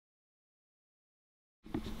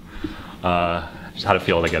Just how'd it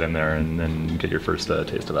feel to get in there and get your first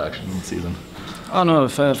taste of action in the season? Oh no, it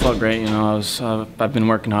felt great. You know, I've been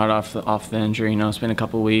working hard off the injury. You know, it's been a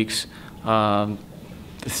couple of weeks.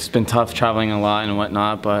 It's been tough traveling a lot and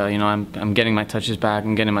whatnot, but you know, I'm getting my touches back.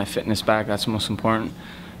 I'm getting my fitness back. That's most important.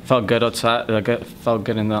 Felt good outside. Felt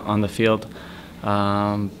good on the field.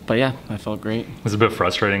 But yeah, I felt great. Was it a bit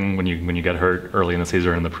frustrating when you get hurt early in the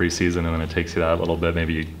season or in the preseason, and then it takes you that little bit?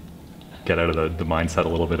 Maybe you get out of the mindset a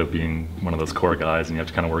little bit of being one of those core guys, and you have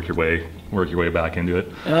to kind of work your way back into it.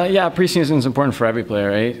 Yeah, preseason is important for every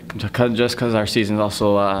player, right? Just because our season's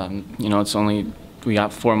also, you know, we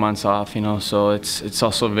got 4 months off, you know, so it's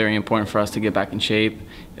also very important for us to get back in shape.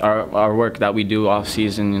 Our work that we do off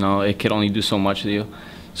season, you know, it could only do so much to you.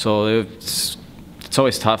 So it's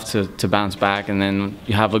always tough to bounce back, and then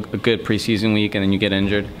you have a good preseason week, and then you get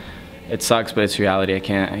injured. It sucks, but it's reality. I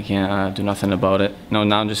can't do nothing about it. No,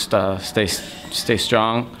 now just stay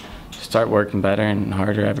strong, start working better and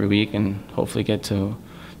harder every week, and hopefully get to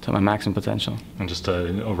my maximum potential. And just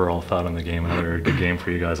an overall thought on the game. Another good game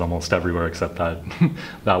for you guys almost everywhere except that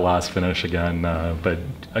last finish again. But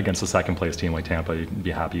against the second place team like Tampa, you'd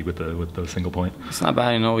be happy with the single point. It's not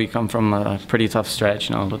bad. You know, we come from a pretty tough stretch.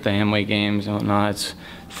 You know, with the Amway games and whatnot. It's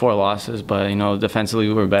 4 losses, but you know, defensively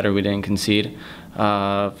we were better. We didn't concede.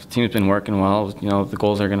 The team's been working well. You know, the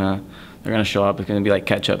goals they're gonna show up. It's gonna be like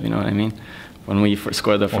catch up. You know what I mean? When we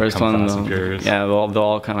scored the first one, yeah, they'll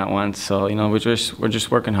all come at once. So you know, we're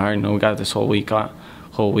just working hard. You know, we got this whole week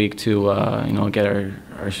to you know, get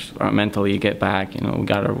our mentally get back. You know, we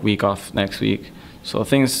got our week off next week. So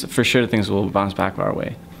things will bounce back our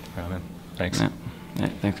way. Yeah, man. Thanks. Yeah,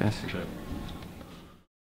 thanks guys. Appreciate it.